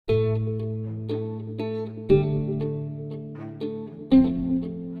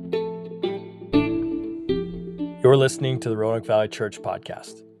You're listening to the Roanoke Valley Church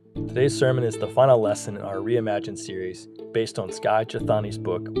podcast. Today's sermon is the final lesson in our ReImagine series based on Skye Jethani's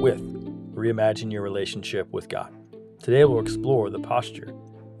book, ReImagine Your Relationship with God. Today we'll explore the posture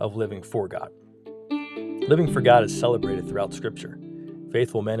of living for God. Living for God is celebrated throughout Scripture.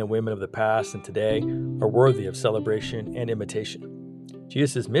 Faithful men and women of the past and today are worthy of celebration and imitation.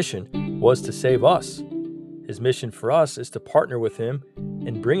 Jesus' mission was to save us. His mission for us is to partner with Him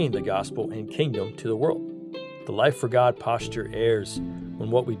in bringing the gospel and kingdom to the world. The life for God posture errs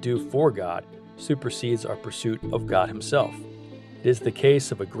when what we do for God supersedes our pursuit of God Himself. It is the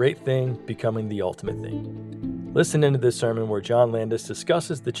case of a great thing becoming the ultimate thing. Listen into this sermon where John Landis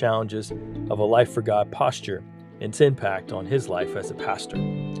discusses the challenges of a life for God posture and its impact on his life as a pastor.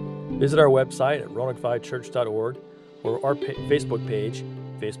 Visit our website at roanokevalleychurch.org or our Facebook page,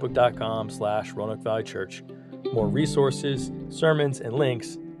 facebook.com/Roanoke Valley Church. More resources, sermons, and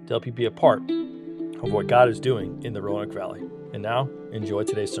links to help you be a part of what God is doing in the Roanoke Valley. And now, enjoy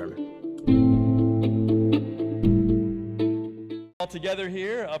today's sermon. All together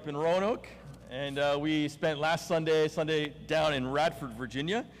here up in Roanoke, and we spent last Sunday down in Radford,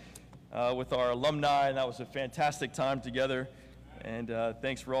 Virginia, with our alumni, and that was a fantastic time together. And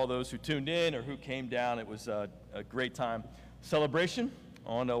thanks for all those who tuned in or who came down. It was a great time. Celebration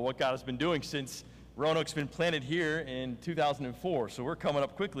on what God has been doing since Roanoke's been planted here in 2004. So we're coming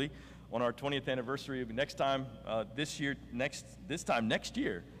up quickly on our 20th anniversary. Next time, next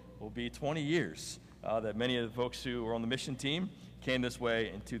year will be 20 years that many of the folks who were on the mission team came this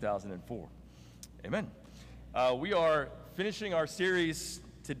way in 2004. Amen. We are finishing our series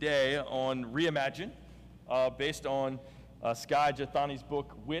today on ReImagine, based on Skye Jethani's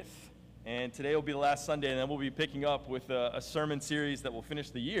book, and today will be the last Sunday, and then we'll be picking up with a sermon series that will finish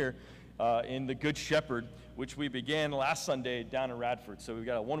the year in The Good Shepherd, which we began last Sunday down in Radford. So we've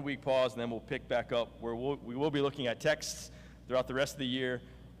got a 1-week pause, and then we'll pick back up where we will be looking at texts throughout the rest of the year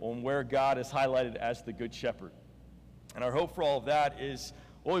on where God is highlighted as the Good Shepherd. And our hope for all of that is,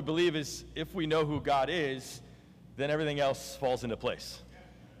 what we believe is, if we know who God is, then everything else falls into place.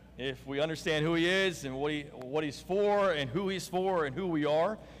 If we understand who He is and what He's for and who we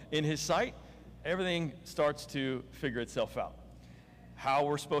are in His sight, everything starts to figure itself out. How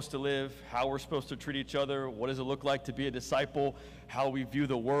we're supposed to live, how we're supposed to treat each other, what does it look like to be a disciple, how we view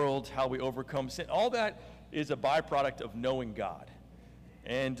the world, how we overcome sin. All that is a byproduct of knowing God.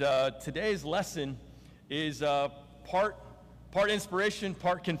 And today's lesson is part inspiration,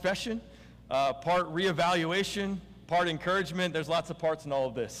 part confession, part reevaluation, part encouragement. There's lots of parts in all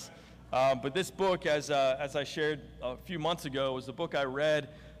of this. But this book, as I shared a few months ago, was a book I read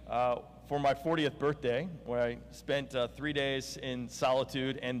for my 40th birthday, where I spent 3 days in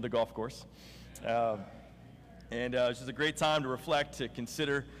solitude and the golf course. And it was just a great time to reflect, to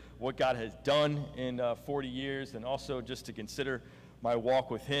consider what God has done in 40 years, and also just to consider my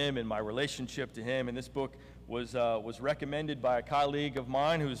walk with Him and my relationship to Him. And this book was recommended by a colleague of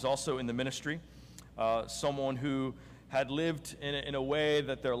mine who's also in the ministry, someone who had lived in a way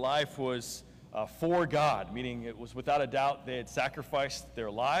that their life was for God, meaning it was without a doubt they had sacrificed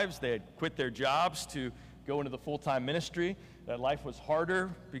their lives, they had quit their jobs to go into the full-time ministry, that life was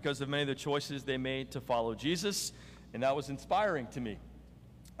harder because of many of the choices they made to follow Jesus, and that was inspiring to me.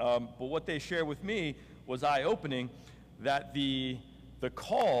 But what they shared with me was eye-opening, that the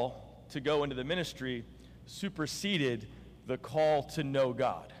call to go into the ministry superseded the call to know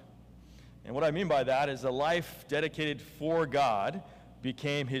God. And what I mean by that is a life dedicated for God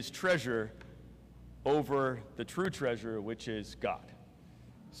became his treasure over the true treasure, which is God.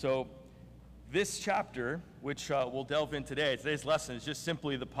 So this chapter, which we'll delve in today, today's lesson is just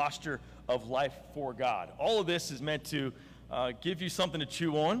simply the posture of life for God. All of this is meant to give you something to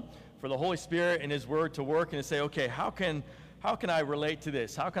chew on, for the Holy Spirit and His Word to work and to say, okay, how can I relate to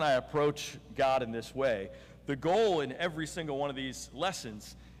this? How can I approach God in this way? The goal in every single one of these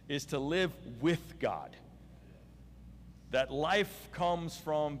lessons is to live with God. That life comes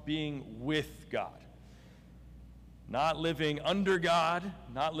from being with God. Not living under God,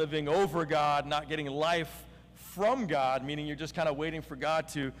 not living over God, not getting life from God, meaning you're just kind of waiting for God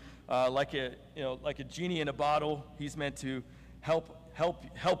to, like a genie in a bottle. He's meant to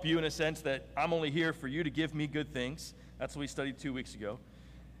help you in a sense that I'm only here for you to give me good things. That's what we studied 2 weeks ago.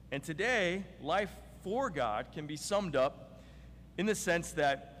 And today, life for God can be summed up in the sense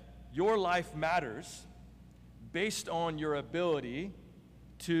that your life matters based on your ability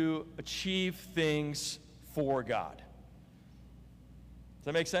to achieve things for God. Does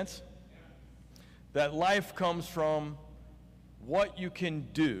that make sense? That life comes from what you can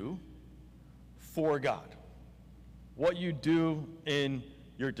do for God. What you do in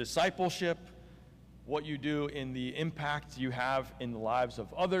your discipleship, what you do in the impact you have in the lives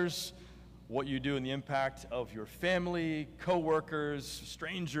of others, what you do in the impact of your family, coworkers,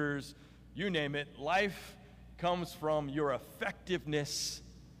 strangers, you name it. Life comes from your effectiveness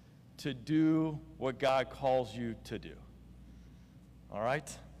to do what God calls you to do. All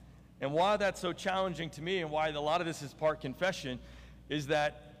right? And why that's so challenging to me and why a lot of this is part confession is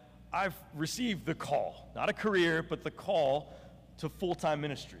that I've received the call, not a career, but the call to full-time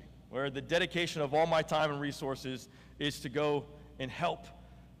ministry, where the dedication of all my time and resources is to go and help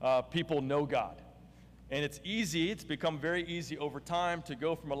people know God. And it's easy, it's become very easy over time to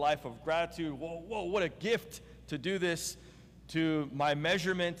go from a life of gratitude, whoa, what a gift to do this, to my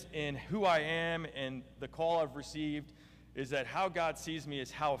measurement in who I am and the call I've received is that how God sees me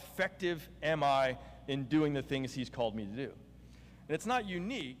is how effective am I in doing the things he's called me to do. And it's not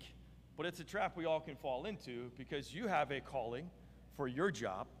unique, but it's a trap we all can fall into because you have a calling for your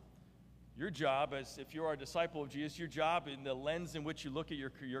job. Your job, as if you are a disciple of Jesus, your job in the lens in which you look at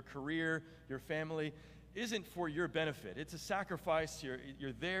your career, your family, isn't for your benefit. It's a sacrifice.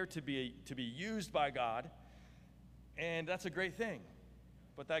 You're there to be used by God, and that's a great thing.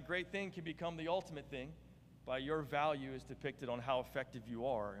 But that great thing can become the ultimate thing by your value is depicted on how effective you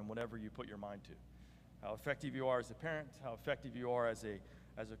are in whatever you put your mind to. How effective you are as a parent, how effective you are as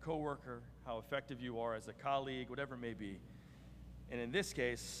a coworker, how effective you are as a colleague, whatever it may be. And in this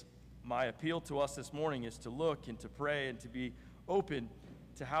case, my appeal to us this morning is to look and to pray and to be open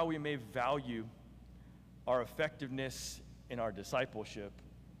to how we may value our effectiveness in our discipleship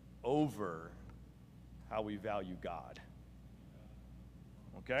over how we value God.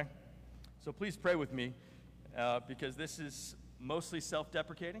 Okay? So please pray with me because this is mostly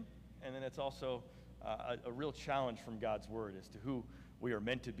self-deprecating, and then it's also a real challenge from God's word as to who we are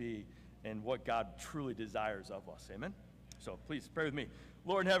meant to be and what God truly desires of us. Amen? So please pray with me.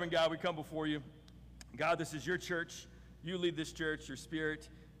 Lord in heaven, God, we come before you. God, this is your church. You lead this church. Your Spirit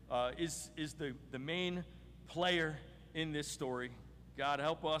is the main player in this story. God,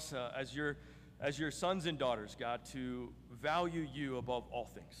 help us as your sons and daughters, God, to value you above all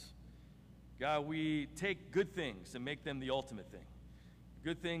things. God, we take good things and make them the ultimate thing.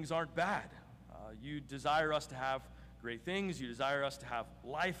 Good things aren't bad. You desire us to have great things. You desire us to have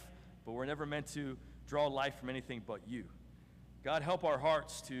life, but we're never meant to draw life from anything but you. God, help our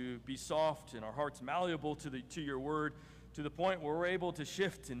hearts to be soft and our hearts malleable to your word, to the point where we're able to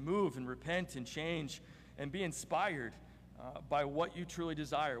shift and move and repent and change and be inspired by what you truly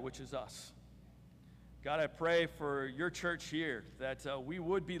desire, which is us. God, I pray for your church here that we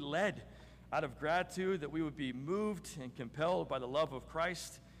would be led out of gratitude, that we would be moved and compelled by the love of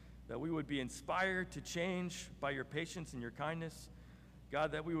Christ, that we would be inspired to change by your patience and your kindness.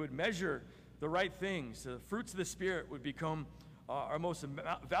 God, that we would measure the right things. The fruits of the Spirit would become our most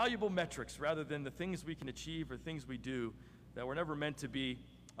valuable metrics rather than the things we can achieve or things we do that were never meant to be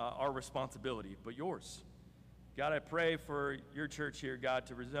our responsibility, but yours. God, I pray for your church here, God,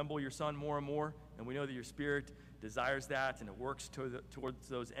 to resemble your Son more and more, and we know that your Spirit desires that and it works towards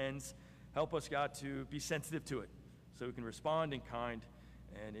those ends. Help us, God, to be sensitive to it so we can respond in kind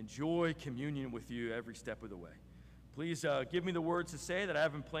and enjoy communion with you every step of the way. Please give me the words to say that I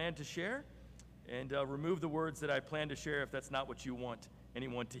haven't planned to share, and remove the words that I plan to share if that's not what you want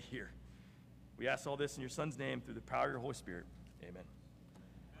anyone to hear. We ask all this in your Son's name through the power of your Holy Spirit. Amen.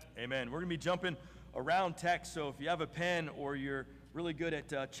 Amen. We're going to be jumping around text, so if you have a pen or you're really good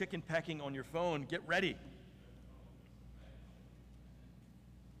at chicken pecking on your phone, get ready.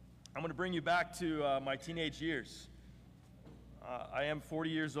 I'm going to bring you back to my teenage years. I am 40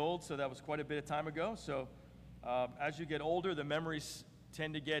 years old, so that was quite a bit of time ago. So as you get older, the memories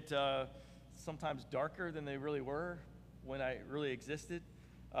tend to get sometimes darker than they really were when I really existed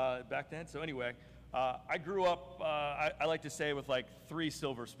back then. So anyway, I grew up, I like to say, with like 3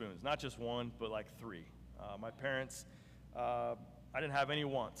 silver spoons. Not just one, but like 3. My parents, I didn't have any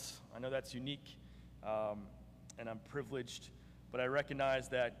wants. I know that's unique, and I'm privileged, but I recognize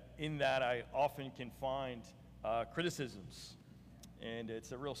that in that I often can find criticisms. And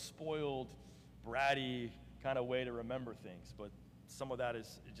it's a real spoiled, bratty kind of way to remember things. But some of that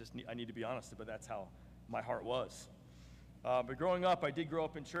is just, I need to be honest, but that's how my heart was. But growing up, I did grow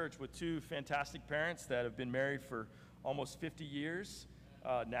up in church with 2 fantastic parents that have been married for almost 50 years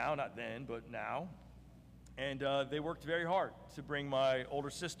now, not then, but now. And they worked very hard to bring my older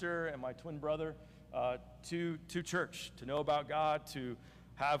sister and my twin brother to church, to know about God, to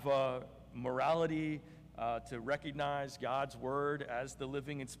have morality, to recognize God's word as the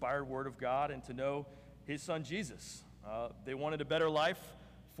living, inspired word of God, and to know his son Jesus. They wanted a better life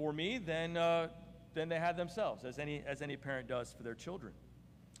for me than they had themselves, as any parent does for their children.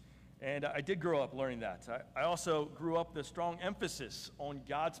 And I did grow up learning that. I also grew up with a strong emphasis on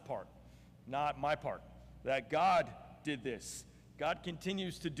God's part, not my part, that God did this. God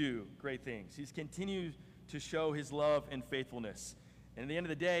continues to do great things. He's continued to show his love and faithfulness. And at the end of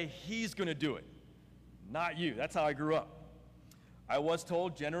the day, he's going to do it, not you. That's how I grew up. I was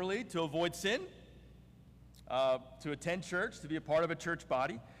told generally to avoid sin, to attend church, to be a part of a church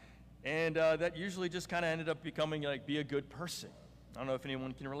body, and that usually just kind of ended up becoming like be a good person. I don't know if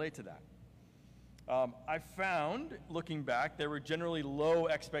anyone can relate to that. I found, looking back, there were generally low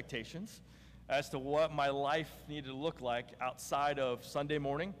expectations as to what my life needed to look like outside of Sunday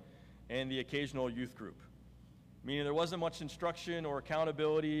morning and the occasional youth group. Meaning there wasn't much instruction or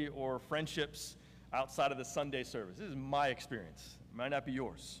accountability or friendships outside of the Sunday service. This is my experience. It might not be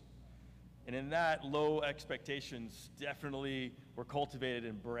yours. And in that, low expectations definitely were cultivated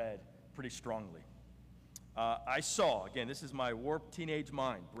and bred pretty strongly. I saw, again, this is my warped teenage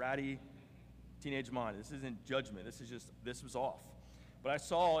mind, bratty teenage mind. This isn't judgment. This was off. But I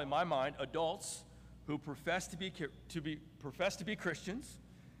saw in my mind adults who profess to be Christians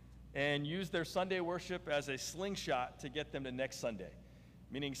and use their Sunday worship as a slingshot to get them to next Sunday.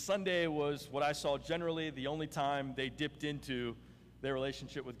 Meaning Sunday was what I saw generally the only time they dipped into their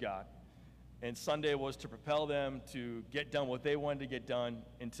relationship with God. And Sunday was to propel them to get done what they wanted to get done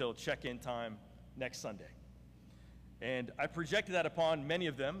until check-in time next Sunday. And I projected that upon many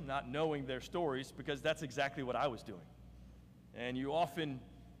of them, not knowing their stories, because that's exactly what I was doing. And you often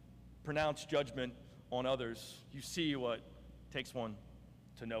pronounce judgment on others. You see what takes one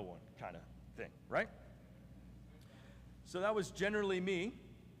to know one kind of thing, right? So that was generally me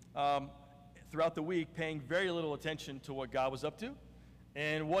throughout the week paying very little attention to what God was up to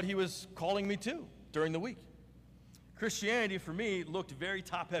and what he was calling me to during the week. Christianity for me looked very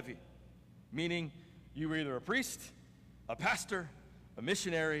top-heavy, meaning you were either a priest, a pastor, a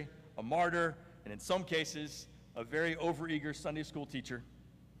missionary, a martyr, and in some cases, a very overeager Sunday school teacher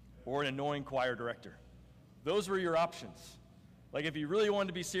or an annoying choir director. Those were your options. Like if you really wanted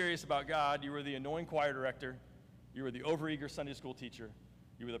to be serious about God, you were the annoying choir director, you were the overeager Sunday school teacher,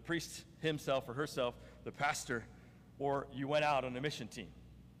 you were the priest himself or herself, the pastor, or you went out on a mission team.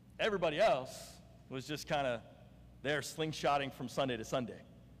 Everybody else was just kind of there slingshotting from Sunday to Sunday.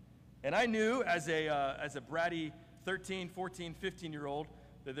 And I knew as a bratty 13, 14, 15-year-old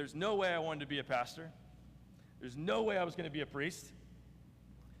that there's no way I wanted to be a pastor. There's no way I was going to be a priest.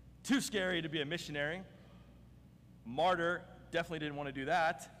 Too scary to be a missionary. Martyr, definitely didn't want to do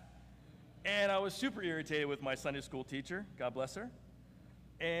that. And I was super irritated with my Sunday school teacher, God bless her.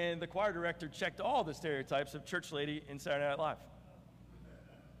 And the choir director checked all the stereotypes of church lady in Saturday Night Live.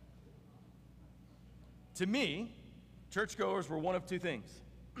 To me, churchgoers were one of two things,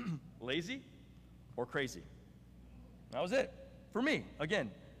 lazy or crazy. That was it. For me, again,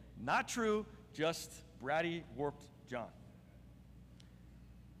 not true, just bratty, warped John.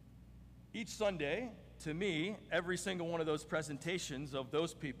 Each Sunday, to me, every single one of those presentations of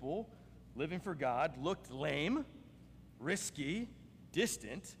those people living for God looked lame, risky,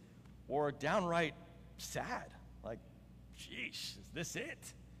 distant, or downright sad. Like, sheesh, is this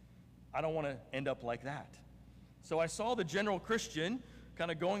it? I don't want to end up like that. So I saw the general Christian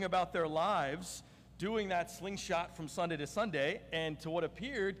kind of going about their lives, doing that slingshot from Sunday to Sunday, and to what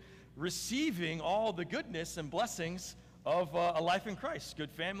appeared, receiving all the goodness and blessings of a life in Christ.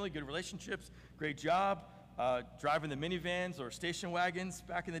 Good family, good relationships, great job, driving the minivans or station wagons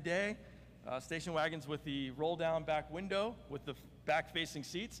back in the day. Station wagons with the roll-down back window with the back-facing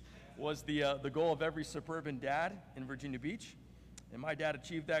seats was the goal of every suburban dad in Virginia Beach. And my dad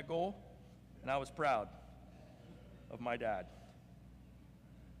achieved that goal, and I was proud of my dad.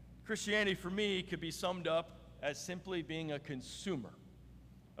 Christianity for me could be summed up as simply being a consumer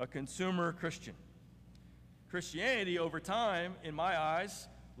Christian. Christianity over time, in my eyes,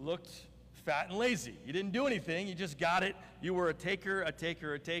 looked fat and lazy. You didn't do anything, you just got it. You were a taker,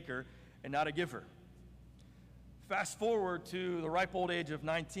 and not a giver. Fast forward to the ripe old age of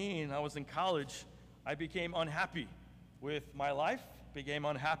 19, I was in college. I became unhappy with my life, became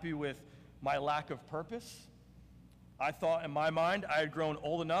unhappy with my lack of purpose. I thought in my mind I had grown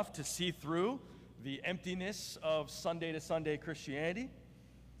old enough to see through the emptiness of Sunday to Sunday Christianity.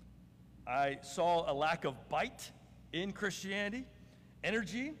 I saw a lack of bite in Christianity,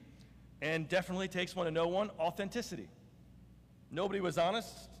 energy, and definitely takes one to know one, authenticity. Nobody was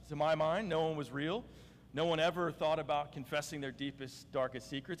honest to my mind. No one was real. No one ever thought about confessing their deepest, darkest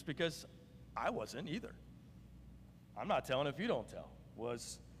secrets because I wasn't either. I'm not telling if you don't tell,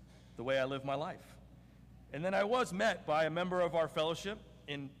 was the way I lived my life. And then I was met by a member of our fellowship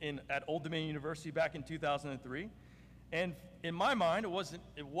at Old Dominion University back in 2003. And in my mind, it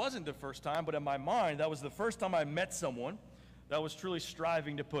wasn't the first time, but in my mind, that was the first time I met someone that was truly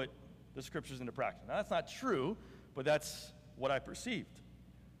striving to put the scriptures into practice. Now, that's not true, but that's what I perceived.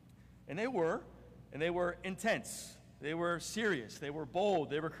 And they were intense. They were serious. They were bold.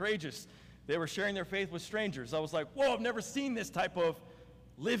 They were courageous. They were sharing their faith with strangers. I was like, whoa, I've never seen this type of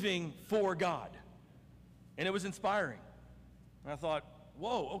living for God. And it was inspiring. And I thought,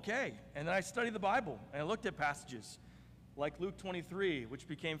 whoa, okay. And then I studied the Bible, and I looked at passages like Luke 23, which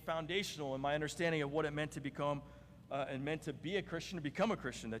became foundational in my understanding of what it meant to become and meant to be a Christian, to become a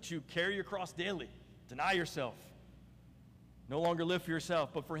Christian, that you carry your cross daily, deny yourself, no longer live for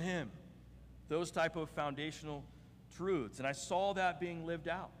yourself, but for Him. Those type of foundational truths. And I saw that being lived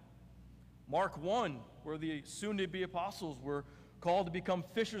out. Mark 1, where the soon-to-be apostles were called to become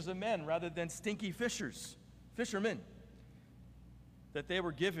fishers of men rather than stinky fishermen. That they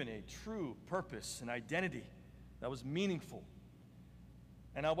were given a true purpose and identity that was meaningful.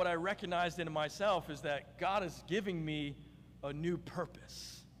 And what I recognized in myself is that God is giving me a new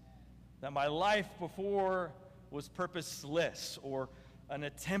purpose. That my life before was purposeless, or an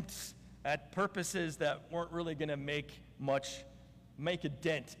attempt at purposes that weren't really going to make a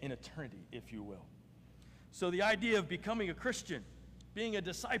dent in eternity, if you will. So the idea of becoming a Christian, being a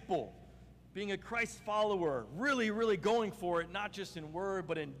disciple, being a Christ follower, really, really going for it, not just in word,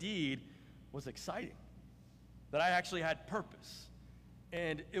 but in deed, was exciting. That I actually had purpose.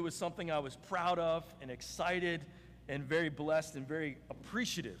 And it was something I was proud of and excited and very blessed and very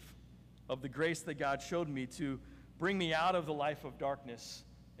appreciative of the grace that God showed me to bring me out of the life of darkness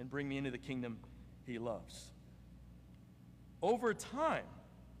and bring me into the kingdom He loves. Over time,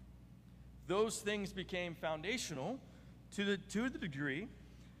 those things became foundational to the degree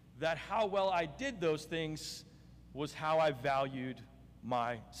that how well I did those things was how I valued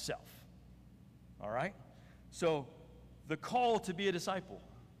myself. All right? So the call to be a disciple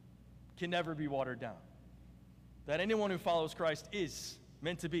can never be watered down. That anyone who follows Christ is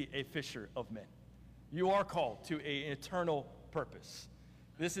meant to be a fisher of men. You are called to an eternal purpose.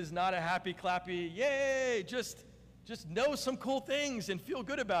 This is not a happy, clappy, yay, just know some cool things and feel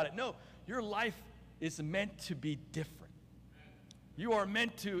good about it. No, your life is meant to be different. You are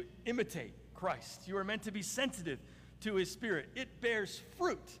meant to imitate Christ. You are meant to be sensitive to His Spirit. It bears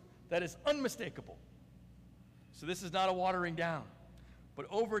fruit that is unmistakable. So this is not a watering down. But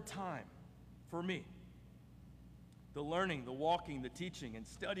over time, for me, the learning, the walking, the teaching, and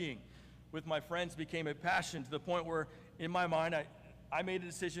studying with my friends became a passion, to the point where, in my mind, I made a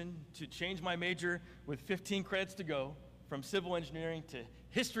decision to change my major with 15 credits to go, from civil engineering to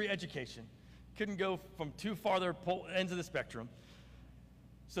history education. Couldn't go from two farther ends of the spectrum,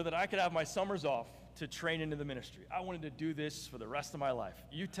 so that I could have my summers off to train into the ministry. I wanted to do this for the rest of my life.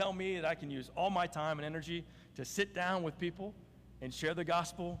 You tell me that I can use all my time and energy to sit down with people and share the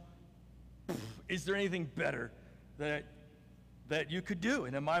gospel. Is there anything better that you could do?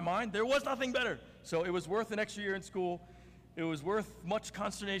 And in my mind, there was nothing better. So it was worth an extra year in school. It was worth much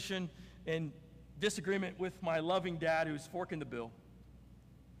consternation and disagreement with my loving dad, who's forking the bill.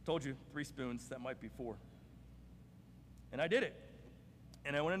 Told you, 3 spoons, that might be 4. And I did it.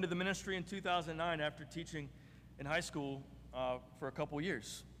 And I went into the ministry in 2009 after teaching in high school for a couple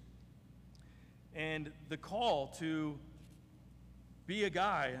years. And the call to be a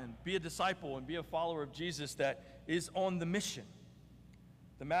guy and be a disciple and be a follower of Jesus that is on the mission,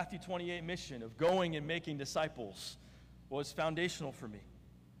 the Matthew 28 mission of going and making disciples, was foundational for me.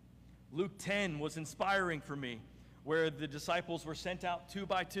 Luke 10 was inspiring for me, where the disciples were sent out 2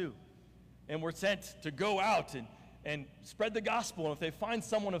 by 2 and were sent to go out and spread the gospel. And if they find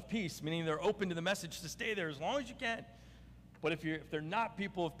someone of peace, meaning they're open to the message, to stay there as long as you can. But if they're not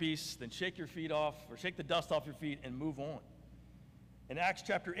people of peace, then shake your feet off, or shake the dust off your feet and move on. In Acts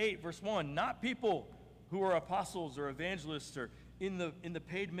chapter 8, verse 1, not people who are apostles or evangelists or in the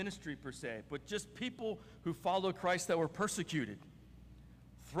paid ministry per se, but just people who followed Christ that were persecuted,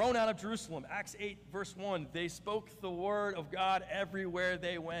 thrown out of Jerusalem. Acts 8, verse 1, they spoke the word of God everywhere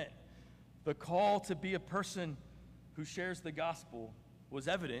they went. The call to be a person who shares the gospel was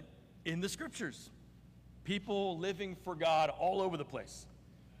evident in the scriptures. People living for God all over the place.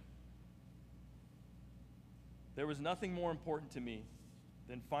 There was nothing more important to me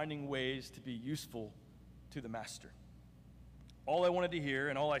than finding ways to be useful to the master. All I wanted to hear,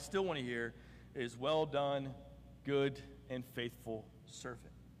 and all I still want to hear, is well done, good and faithful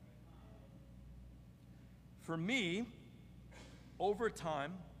servant. For me, over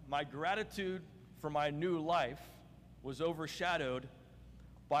time, my gratitude for my new life was overshadowed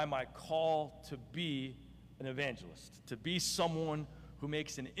by my call to be an evangelist, to be someone who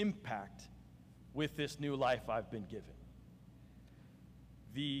makes an impact with this new life I've been given.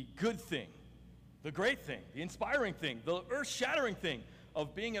 the good thing, the great thing, the inspiring thing, the earth-shattering thing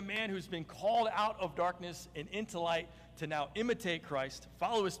of being a man who's been called out of darkness and into light to now imitate Christ,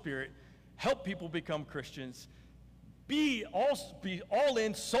 follow his Spirit, help people become Christians, be all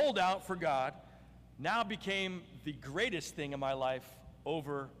in, sold out for God, now became the greatest thing in my life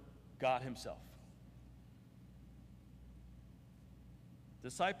over God himself.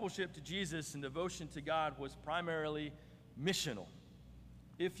 Discipleship to Jesus and devotion to God was primarily missional.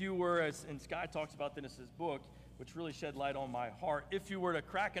 If you were, and Sky talks about this in his book, which really shed light on my heart, if you were to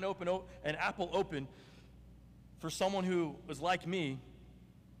crack an apple open for someone who was like me,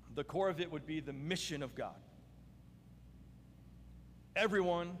 the core of it would be the mission of God.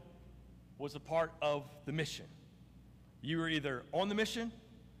 Everyone was a part of the mission. You were either on the mission,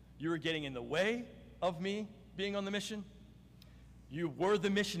 you were getting in the way of me being on the mission, you were the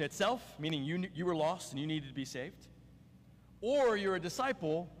mission itself, meaning you were lost and you needed to be saved, or you're a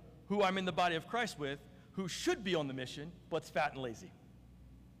disciple who I'm in the body of Christ with, who should be on the mission, but's fat and lazy,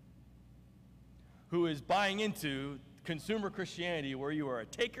 who is buying into consumer Christianity where you are a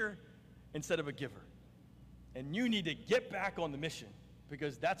taker instead of a giver. And you need to get back on the mission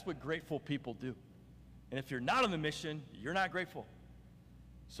because that's what grateful people do. And if you're not on the mission, you're not grateful.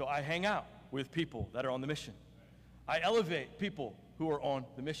 So I hang out with people that are on the mission. I elevate people who are on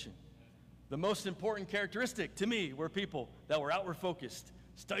the mission. The most important characteristic to me were people that were outward focused,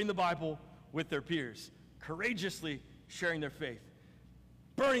 studying the Bible with their peers, courageously sharing their faith,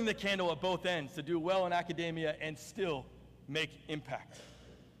 burning the candle at both ends to do well in academia and still make impact.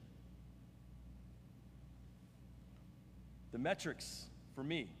 The metrics for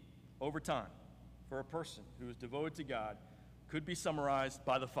me over time for a person who is devoted to God could be summarized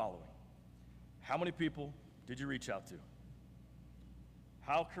by the following. How many people did you reach out to?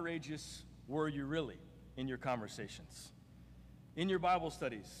 How courageous were you really in your conversations? In your Bible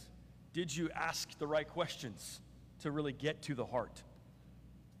studies, did you ask the right questions to really get to the heart?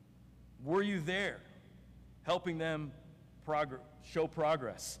 Were you there helping them show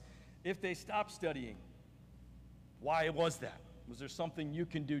progress? If they stopped studying, why was that? Was there something you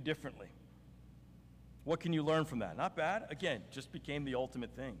can do differently? What can you learn from that? Not bad. Again, just became the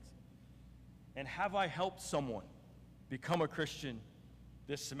ultimate things. And have I helped someone become a Christian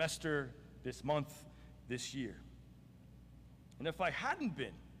this semester, this month, this year? And if I hadn't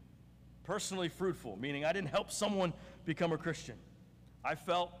been personally fruitful, meaning I didn't help someone become a Christian, I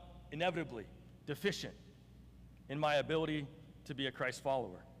felt inevitably deficient in my ability to be a Christ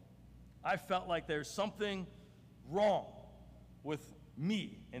follower. I felt like there's something wrong with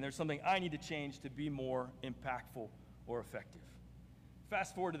me, and there's something I need to change to be more impactful or effective.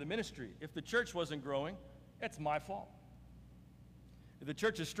 Fast forward to the ministry. If the church wasn't growing, it's my fault. If the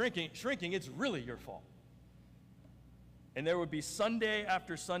church is shrinking, it's really your fault. And there would be Sunday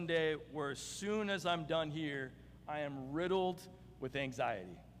after Sunday where as soon as I'm done here, I am riddled with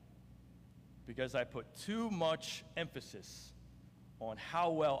anxiety because I put too much emphasis on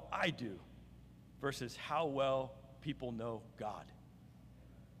how well I do versus how well people know God.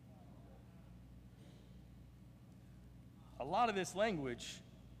 A lot of this language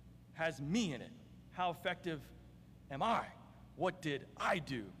has me in it. How effective am I? What did I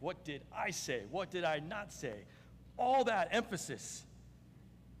do? What did I say? What did I not say? All that emphasis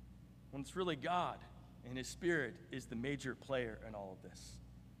when it's really God and His Spirit is the major player in all of this.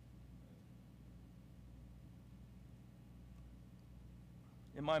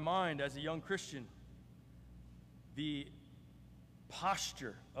 In my mind, as a young Christian, the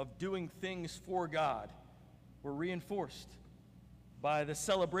posture of doing things for God were reinforced by the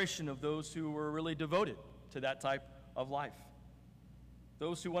celebration of those who were really devoted to that type of life.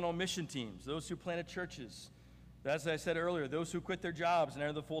 Those who went on mission teams, those who planted churches, as I said earlier, those who quit their jobs and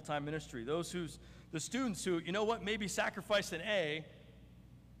entered the full-time ministry, the students who, you know what, maybe sacrificed an A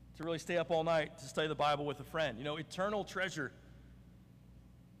to really stay up all night to study the Bible with a friend. You know, eternal treasure.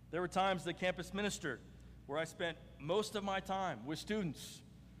 There were times as a campus minister where I spent most of my time with students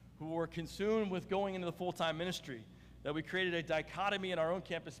who were consumed with going into the full-time ministry, that we created a dichotomy in our own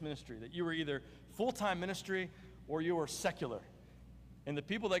campus ministry, that you were either full-time ministry or you were secular. And the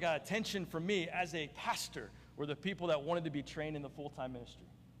people that got attention from me as a pastor were the people that wanted to be trained in the full-time ministry.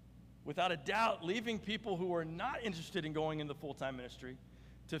 Without a doubt, leaving people who were not interested in going in the full-time ministry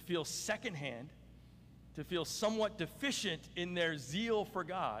to feel secondhand, to feel somewhat deficient in their zeal for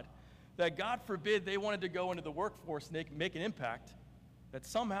God, that God forbid they wanted to go into the workforce and make an impact, that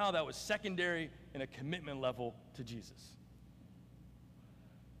somehow that was secondary in a commitment level to Jesus.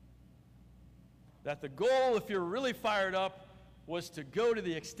 That the goal, if you're really fired up, was to go to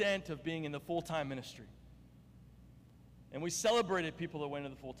the extent of being in the full-time ministry. And we celebrated people that went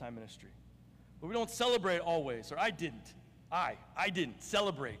into the full-time ministry. But we don't celebrate always, or I didn't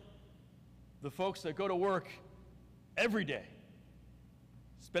celebrate the folks that go to work every day,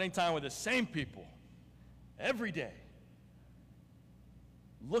 spending time with the same people every day,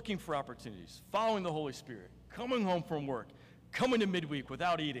 looking for opportunities, following the Holy Spirit, coming home from work, coming to midweek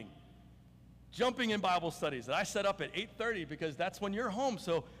without eating, jumping in Bible studies that I set up at 8:30 because that's when you're home,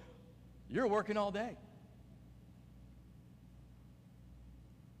 so you're working all day.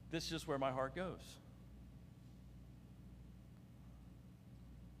 This is just where my heart goes.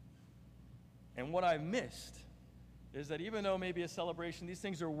 And what I've missed is that even though maybe a celebration, these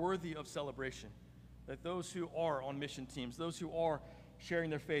things are worthy of celebration, that those who are on mission teams, those who are sharing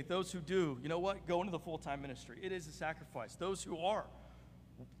their faith, those who do, you know what, go into the full-time ministry. It is a sacrifice. Those who are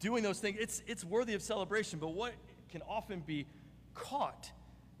doing those things, it's worthy of celebration. But what can often be caught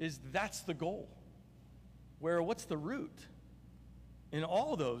is that's the goal. Where what's the root in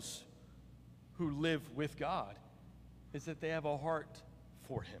all those who live with God is that they have a heart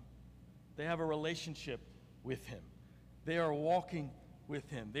for him. They have a relationship with him. They are walking with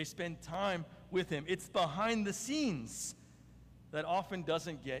him. They spend time with him. It's behind the scenes that often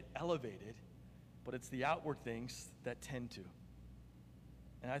doesn't get elevated, but it's the outward things that tend to.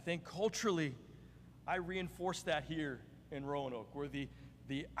 And I think culturally, I reinforce that here in Roanoke, where the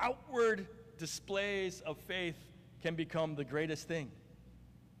outward displays of faith can become the greatest thing.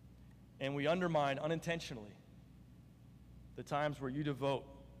 And we undermine unintentionally the times where you devote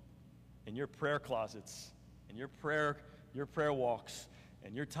in your prayer closets, in your prayer walks,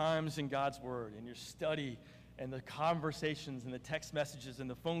 and your times in God's Word, and your study, and the conversations, and the text messages, and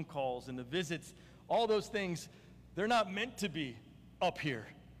the phone calls, and the visits. All those things, they're not meant to be up here.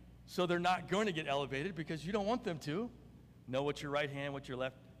 So they're not going to get elevated because you don't want them to. Know what your right hand,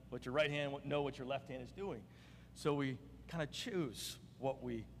 know what your left hand is doing. So we kind of choose what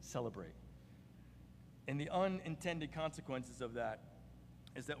we celebrate. And the unintended consequences of that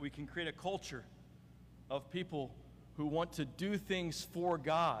is that we can create a culture of people who want to do things for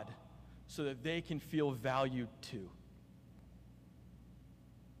God so that they can feel valued too.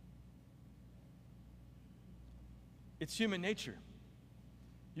 It's human nature.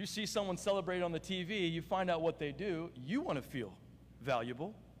 You see someone celebrate on the TV, you find out what they do, you want to feel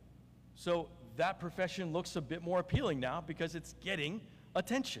valuable. So that profession looks a bit more appealing now because it's getting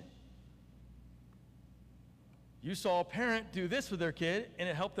attention. You saw a parent do this with their kid, and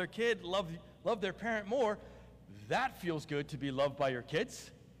it helped their kid love their parent more. That feels good to be loved by your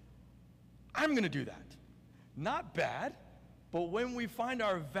kids. I'm going to do that. Not bad, but when we find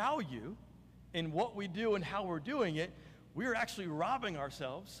our value in what we do and how we're doing it, we're actually robbing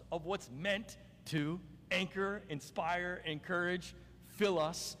ourselves of what's meant to anchor, inspire, encourage, fill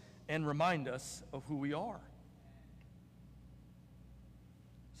us, and remind us of who we are.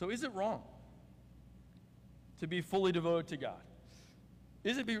 So is it wrong to be fully devoted to God?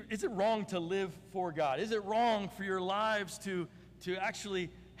 Is it wrong to live for God? Is it wrong for your lives to actually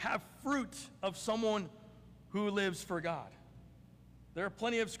have fruit of someone who lives for God? There are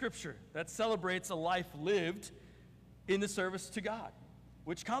plenty of scripture that celebrates a life lived in the service to God,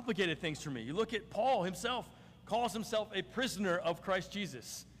 which complicated things for me. You look at Paul himself, calls himself a prisoner of Christ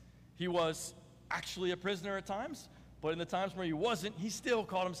Jesus. He was actually a prisoner at times, but in the times where he wasn't, he still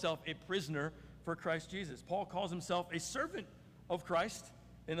called himself a prisoner for Christ Jesus. Paul calls himself a servant of Christ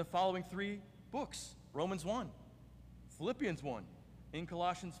in the following 3 books: Romans 1, Philippians 1, in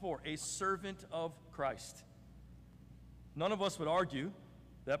Colossians 4, a servant of Christ. None of us would argue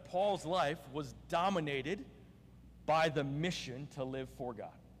that Paul's life was dominated by the mission to live for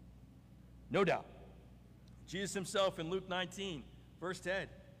God. No doubt. Jesus himself in Luke 19, verse 10,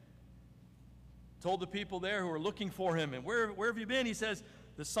 told the people there who were looking for him, and where have you been? He says,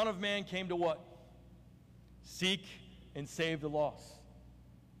 the Son of Man came to what? Seek and save the lost.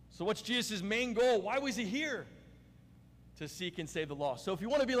 So what's Jesus' main goal? Why was he here? To seek and save the lost. So if you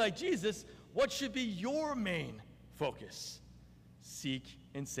want to be like Jesus, what should be your main focus? Seek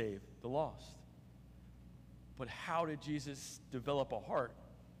and save the lost. But how did Jesus develop a heart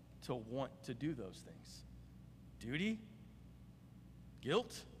to want to do those things? Duty?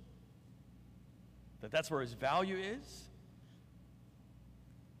 Guilt? That's where his value is?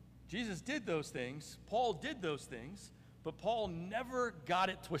 Jesus did those things. Paul did those things. But Paul never got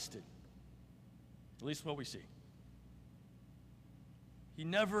it twisted. At least what we see. He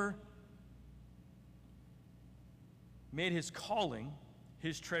never made his calling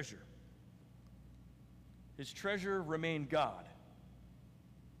his treasure. His treasure remained God.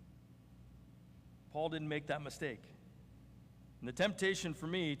 Paul didn't make that mistake. And the temptation for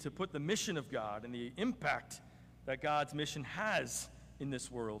me to put the mission of God and the impact that God's mission has in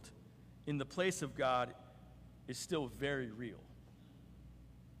this world, in the place of God, is still very real.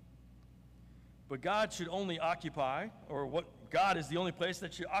 But God should only occupy, or what God is the only place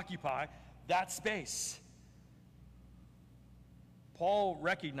that should occupy that space. Paul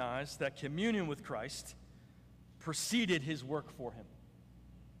recognized that communion with Christ preceded his work for him.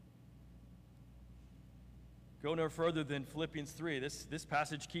 Go no further than Philippians 3. This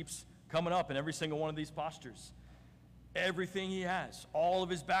passage keeps coming up in every single one of these postures. Everything he has, all of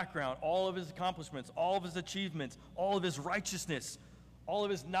his background, all of his accomplishments, all of his achievements, all of his righteousness, all of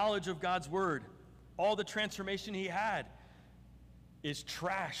his knowledge of God's word, all the transformation he had is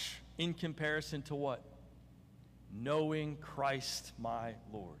trash in comparison to what? Knowing Christ my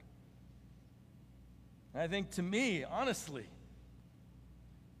Lord. And I think to me, honestly,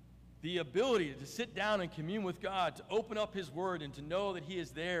 the ability to sit down and commune with God, to open up his word and to know that he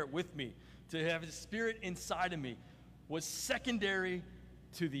is there with me, to have his spirit inside of me, was secondary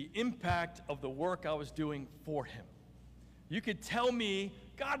to the impact of the work I was doing for him. You could tell me,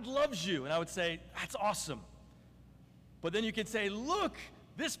 God loves you, and I would say, that's awesome. But then you could say, look,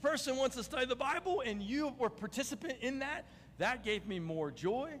 this person wants to study the Bible, and you were a participant in that. That gave me more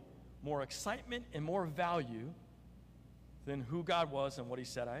joy, more excitement, and more value than who God was and what he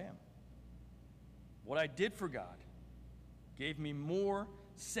said I am. What I did for God gave me more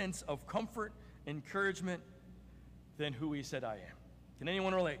sense of comfort, encouragement than who he said I am. Can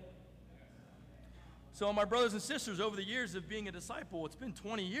anyone relate? So my brothers and sisters, over the years of being a disciple, it's been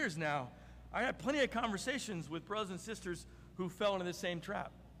 20 years now, I had plenty of conversations with brothers and sisters who fell into the same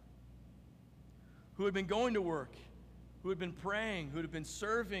trap, who had been going to work, who had been praying, who had been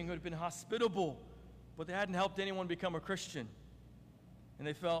serving, who had been hospitable, but they hadn't helped anyone become a Christian. And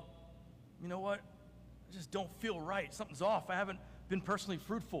they felt, you know what? I just don't feel right. Something's off. I haven't been personally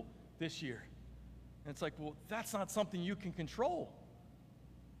fruitful this year. And it's like, well, that's not something you can control.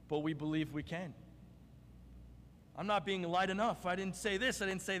 But we believe we can. I'm not being light enough. I didn't say this. I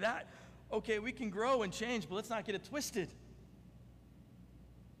didn't say that. Okay, we can grow and change, but let's not get it twisted.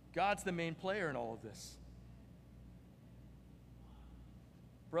 God's the main player in all of this.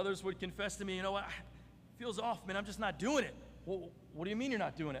 Brothers would confess to me, you know what? It feels off, man. I'm just not doing it. Well, what do you mean you're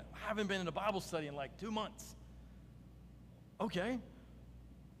not doing it? I haven't been in a Bible study in like 2 months. Okay.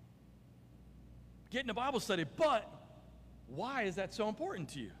 Get in a Bible study, but why is that so important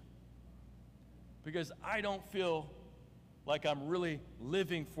to you? Because I don't feel like I'm really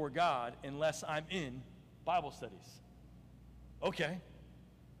living for God unless I'm in Bible studies. Okay.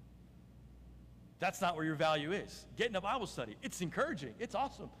 That's not where your value is. Get in a Bible study. It's encouraging. It's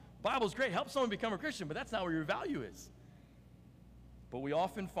awesome. Bible's great. Help someone become a Christian, but that's not where your value is. But we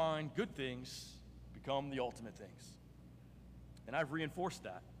often find good things become the ultimate things. And I've reinforced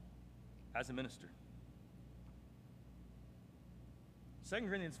that as a minister. 2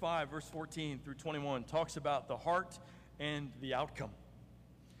 Corinthians 5, verse 14 through 21 talks about the heart and the outcome.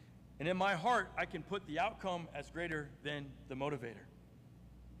 And in my heart, I can put the outcome as greater than the motivator.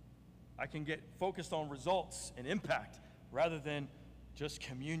 I can get focused on results and impact rather than just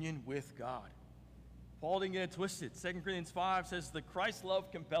communion with God. Paul didn't get it twisted. 2 Corinthians 5 says, the Christ love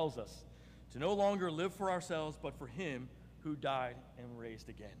compels us to no longer live for ourselves, but for him who died and raised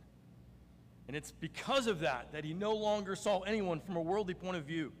again. And it's because of that that he no longer saw anyone from a worldly point of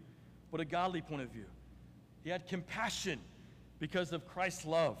view, but a godly point of view. He had compassion because of Christ's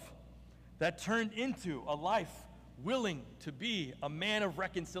love that turned into a life willing to be a man of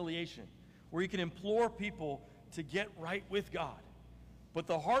reconciliation, where he can implore people to get right with God. But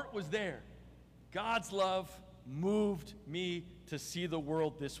the heart was there. God's love moved me to see the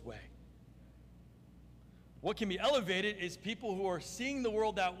world this way. What can be elevated is people who are seeing the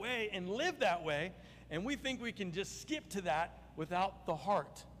world that way and live that way, and we think we can just skip to that without the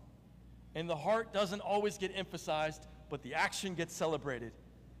heart. And the heart doesn't always get emphasized, but the action gets celebrated.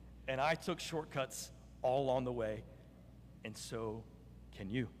 And I took shortcuts all along the way, and so can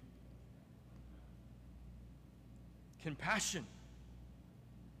you. Compassion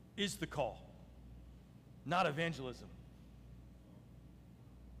is the call, not evangelism.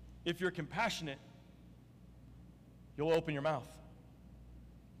 If you're compassionate, you'll open your mouth.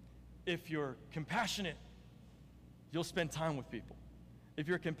 If you're compassionate, you'll spend time with people. If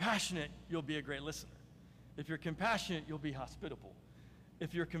you're compassionate, you'll be a great listener. If you're compassionate, you'll be hospitable.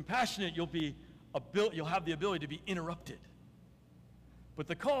 If you're compassionate, you'll have the ability to be interrupted. But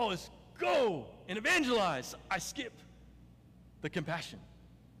the call is go and evangelize. I skip the compassion.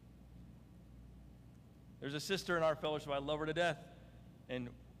 There's a sister in our fellowship, I love her to death, and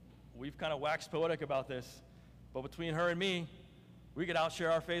we've kind of waxed poetic about this, but between her and me, we could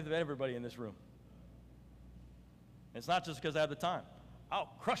outshare our faith of everybody in this room. And it's not just because I have the time. I'll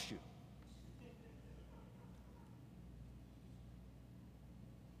crush you.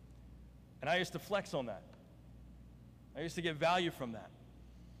 And I used to flex on that. I used to get value from that.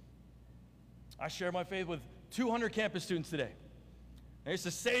 I share my faith with 200 campus students today. I used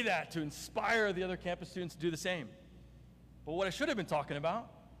to say that to inspire the other campus students to do the same. But what I should have been talking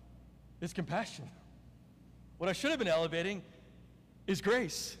about is compassion. What I should have been elevating is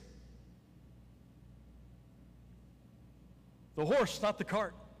grace. The horse, not the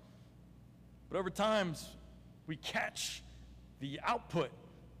cart. But over time, we catch the output.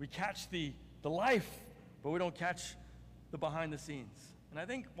 We catch the life, but we don't catch the behind the scenes. And I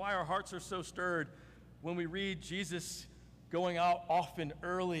think why our hearts are so stirred when we read Jesus going out often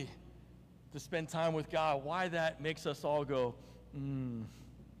early to spend time with God, why that makes us all go,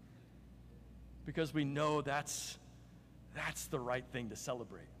 because we know that's the right thing to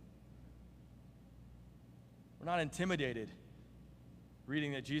celebrate. We're not intimidated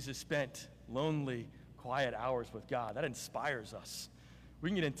reading that Jesus spent lonely, quiet hours with God. That inspires us. We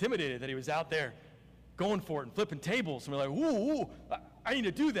can get intimidated that he was out there going for it and flipping tables, and we're like, ooh, I need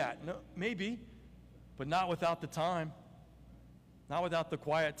to do that. No, maybe, but not without the time. Not without the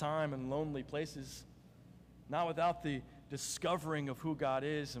quiet time and lonely places. Not without the discovering of who God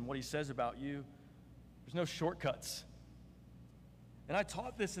is and what he says about you. There's no shortcuts. And I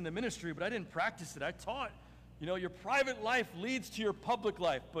taught this in the ministry, but I didn't practice it. I taught, your private life leads to your public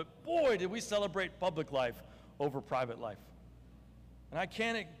life. But boy, did we celebrate public life over private life. And I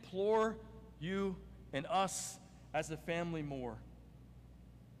can't implore you and us as a family more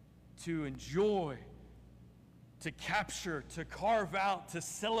to enjoy, to capture, to carve out, to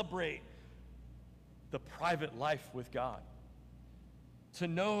celebrate the private life with God. To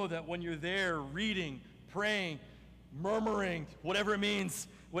know that when you're there reading, praying, murmuring, whatever it means,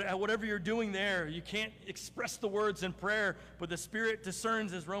 whatever you're doing there, you can't express the words in prayer, but the Spirit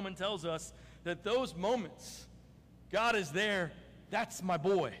discerns, as Romans tells us, that those moments, God is there. That's my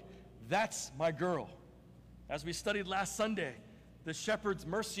boy. That's my girl. As we studied last Sunday, the shepherd's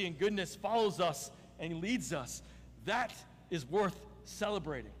mercy and goodness follows us and leads us. That is worth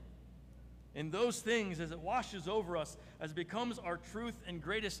celebrating. And those things, as it washes over us, as it becomes our truth and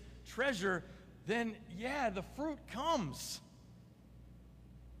greatest treasure, then, the fruit comes.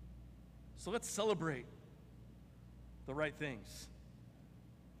 So let's celebrate the right things.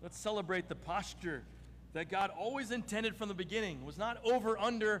 Let's celebrate the posture that God always intended from the beginning. It was not over,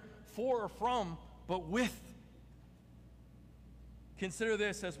 under, for, or from, but with. Consider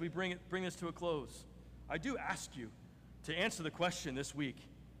this as we bring this to a close. I do ask you to answer the question this week,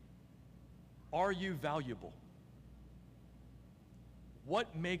 are you valuable?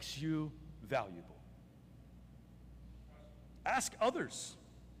 What makes you valuable? Ask others,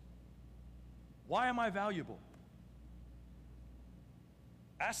 why am I valuable?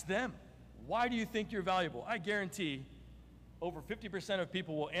 Ask them, why do you think you're valuable? I guarantee over 50% of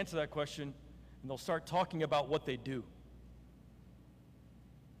people will answer that question and they'll start talking about what they do.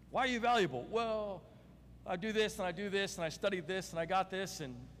 Why are you valuable? Well, I do this and I do this and I studied this and I got this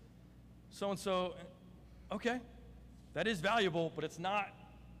and so. Okay, that is valuable, but it's not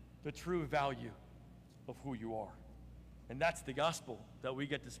the true value of who you are. And that's the gospel that we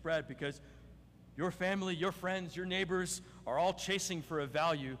get to spread, because your family, your friends, your neighbors are all chasing for a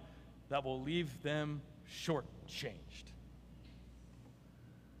value that will leave them shortchanged.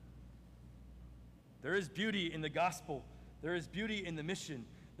 There is beauty in the gospel. There is beauty in the mission.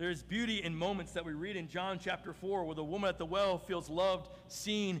 There is beauty in moments that we read in John chapter 4 where the woman at the well feels loved,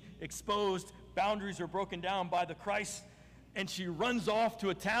 seen, exposed, boundaries are broken down by the Christ, and she runs off to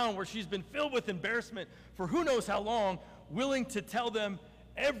a town where she's been filled with embarrassment for who knows how long, willing to tell them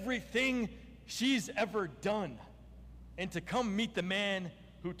everything she's ever done and to come meet the man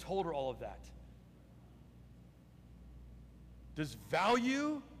who told her all of that. Does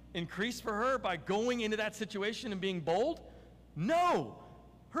value increase for her by going into that situation and being bold? No.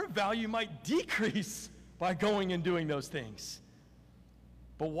 Her value might decrease by going and doing those things.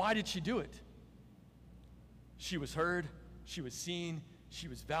 But why did she do it? She was heard, she was seen, she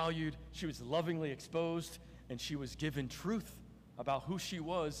was valued, she was lovingly exposed, and she was given truth about who she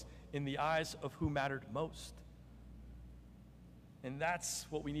was in the eyes of who mattered most. And that's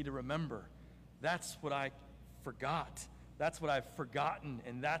what we need to remember. That's what I forgot. That's what I've forgotten,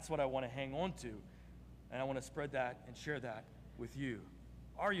 and that's what I want to hang on to. And I want to spread that and share that with you.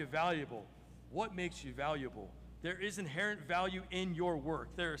 Are you valuable? What makes you valuable? There is inherent value in your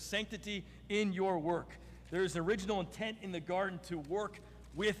work. There is sanctity in your work. There is original intent in the garden to work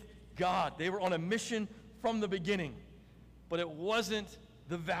with God. They were on a mission from the beginning, but it wasn't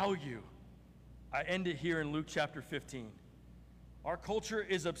the value. I end it here in Luke chapter 15. Our culture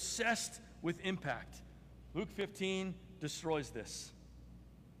is obsessed with impact. Luke 15 destroys this.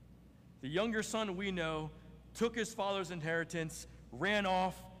 The younger son, we know, took his father's inheritance, ran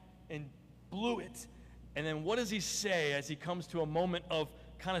off, and blew it. And then what does he say as he comes to a moment of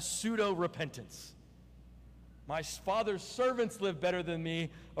kind of pseudo-repentance? My father's servants live better than me,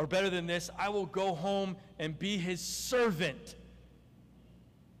 or better than this. I will go home and be his servant.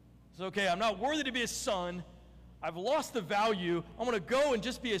 It's okay, I'm not worthy to be his son. I've lost the value. I'm going to go and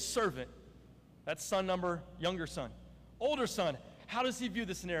just be his servant. That's son number, younger son. Older son, how does he view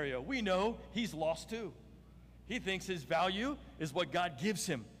the scenario? We know he's lost too. He thinks his value is what God gives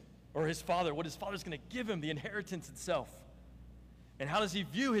him, or his father, what his father's going to give him, the inheritance itself. And how does he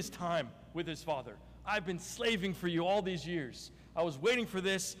view his time with his father? I've been slaving for you all these years. I was waiting for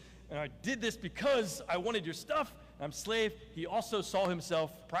this, and I did this because I wanted your stuff. I'm slave. He also saw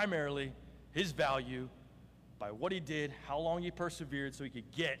himself, primarily, his value, by what he did, how long he persevered so he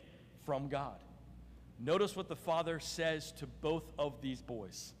could get from God. Notice what the father says to both of these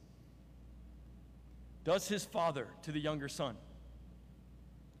boys. Does his father, to the younger son,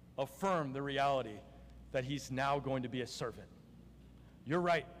 affirm the reality that he's now going to be a servant? You're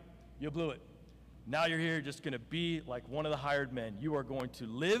right. You blew it. Now you're here just going to be like one of the hired men. You are going to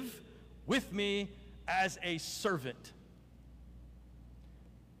live with me as a servant.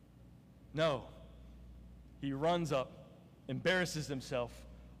 No. He runs up, embarrasses himself,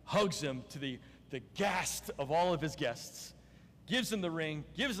 hugs him to the ghast of all of his guests, gives him the ring,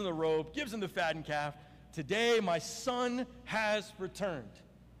 gives him the robe, gives him the fattened calf. Today my son has returned.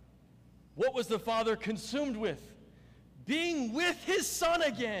 What was the father consumed with? Being with his son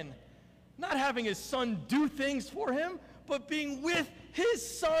again. Not having his son do things for him, but being with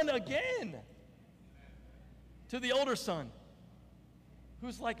his son again. To the older son,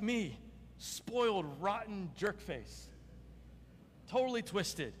 who's like me, spoiled, rotten jerkface, totally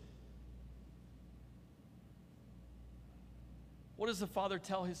twisted. What does the father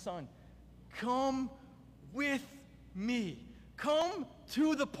tell his son? Come with me. Come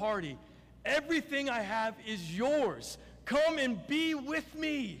to the party. Everything I have is yours. Come and be with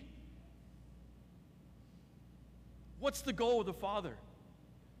me. What's the goal of the father?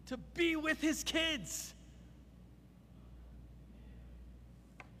 To be with his kids.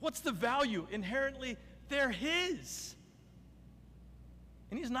 What's the value? Inherently, they're his.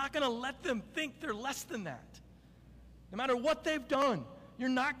 And he's not going to let them think they're less than that. No matter what they've done, you're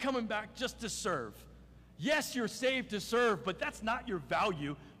not coming back just to serve. Yes, you're saved to serve, but that's not your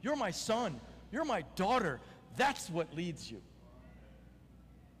value. You're my son. You're my daughter. That's what leads you.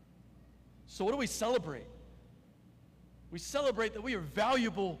 So what do we celebrate? We celebrate that we are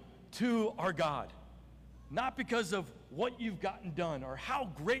valuable to our God. Not because of what you've gotten done, or how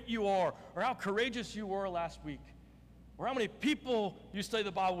great you are, or how courageous you were last week, or how many people you study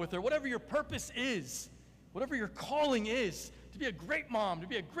the Bible with, or whatever your purpose is, whatever your calling is, to be a great mom, to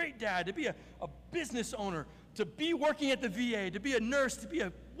be a great dad, to be a business owner, to be working at the VA, to be a nurse, to be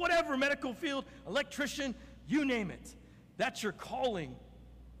a whatever medical field, electrician, you name it. That's your calling.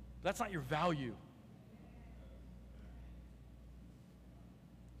 That's not your value.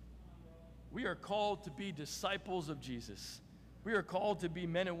 We are called to be disciples of Jesus. We are called to be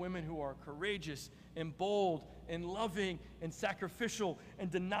men and women who are courageous and bold and loving and sacrificial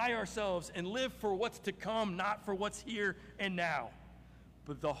and deny ourselves and live for what's to come, not for what's here and now.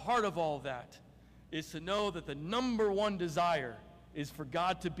 But the heart of all that is to know that the number one desire is for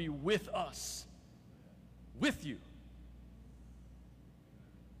God to be with us, with you.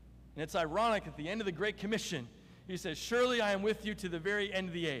 And it's ironic, at the end of the Great Commission, he says, surely I am with you to the very end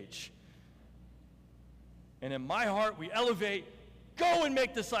of the age. And in my heart, we elevate, go and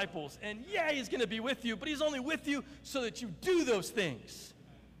make disciples. And yeah, he's going to be with you, but he's only with you so that you do those things.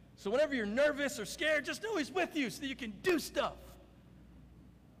 So whenever you're nervous or scared, just know he's with you so that you can do stuff.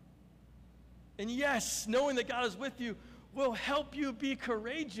 And yes, knowing that God is with you will help you be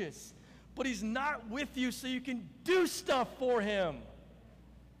courageous, but he's not with you so you can do stuff for him.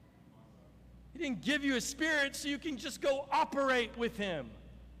 He didn't give you a spirit so you can just go operate with him.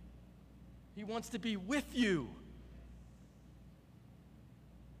 He wants to be with you.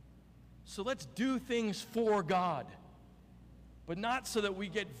 So let's do things for God, but not so that we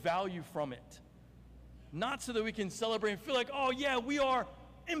get value from it. Not so that we can celebrate and feel like, oh yeah, we are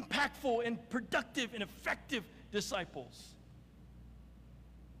impactful and productive and effective disciples.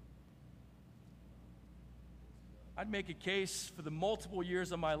 I'd make a case for the multiple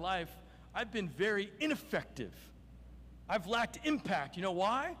years of my life, I've been very ineffective. I've lacked impact. You know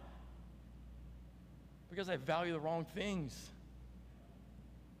why? Because I value the wrong things.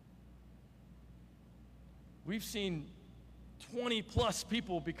 We've seen 20 plus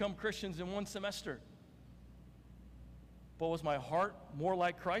people become Christians in one semester. But was my heart more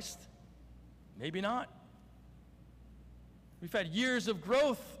like Christ? Maybe not. We've had years of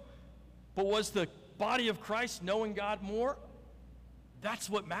growth, but was the body of Christ knowing God more? That's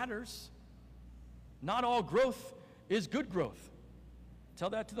what matters. Not all growth is good growth.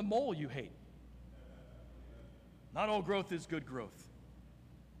 Tell that to the mole you hate. Not all growth is good growth.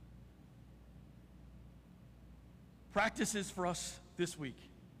 Practices for us this week.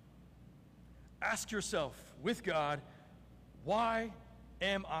 Ask yourself, with God, why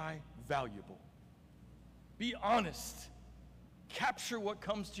am I valuable? Be honest. Capture what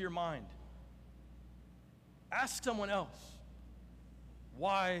comes to your mind. Ask someone else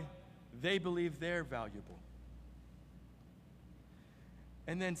why they believe they're valuable.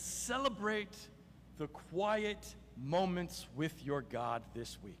 And then celebrate the quiet moments with your God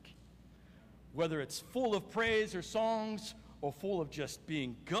this week. Whether it's full of praise or songs, or full of just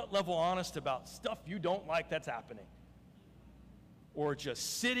being gut-level honest about stuff you don't like that's happening. Or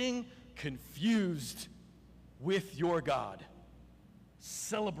just sitting confused with your God.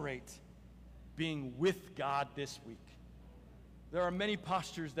 Celebrate being with God this week. There are many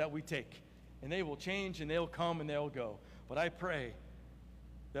postures that we take, and they will change, and they'll come, and they'll go. But I pray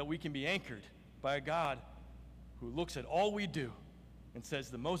that we can be anchored by a God who looks at all we do and says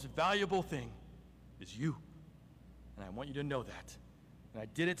the most valuable thing is you. And I want you to know that. And I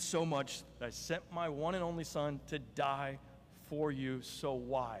did it so much that I sent my one and only Son to die for you. So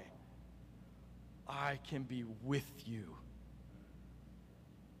why? I can be with you.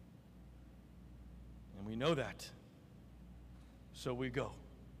 And we know that, so we go.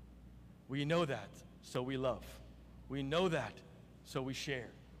 We know that, so we love. We know that, so we share.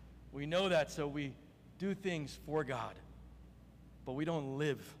 We know that, so we do things for God. But we don't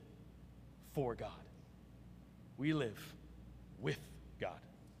live for God. We live with God.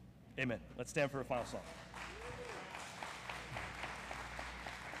 Amen. Let's stand for a final song.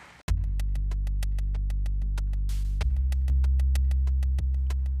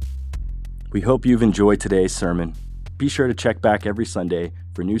 We hope you've enjoyed today's sermon. Be sure to check back every Sunday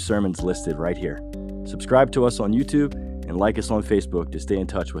for new sermons listed right here. Subscribe to us on YouTube and like us on Facebook to stay in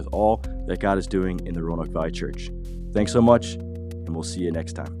touch with all that God is doing in the Roanoke Valley Church. Thanks so much, and we'll see you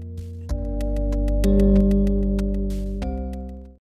next time.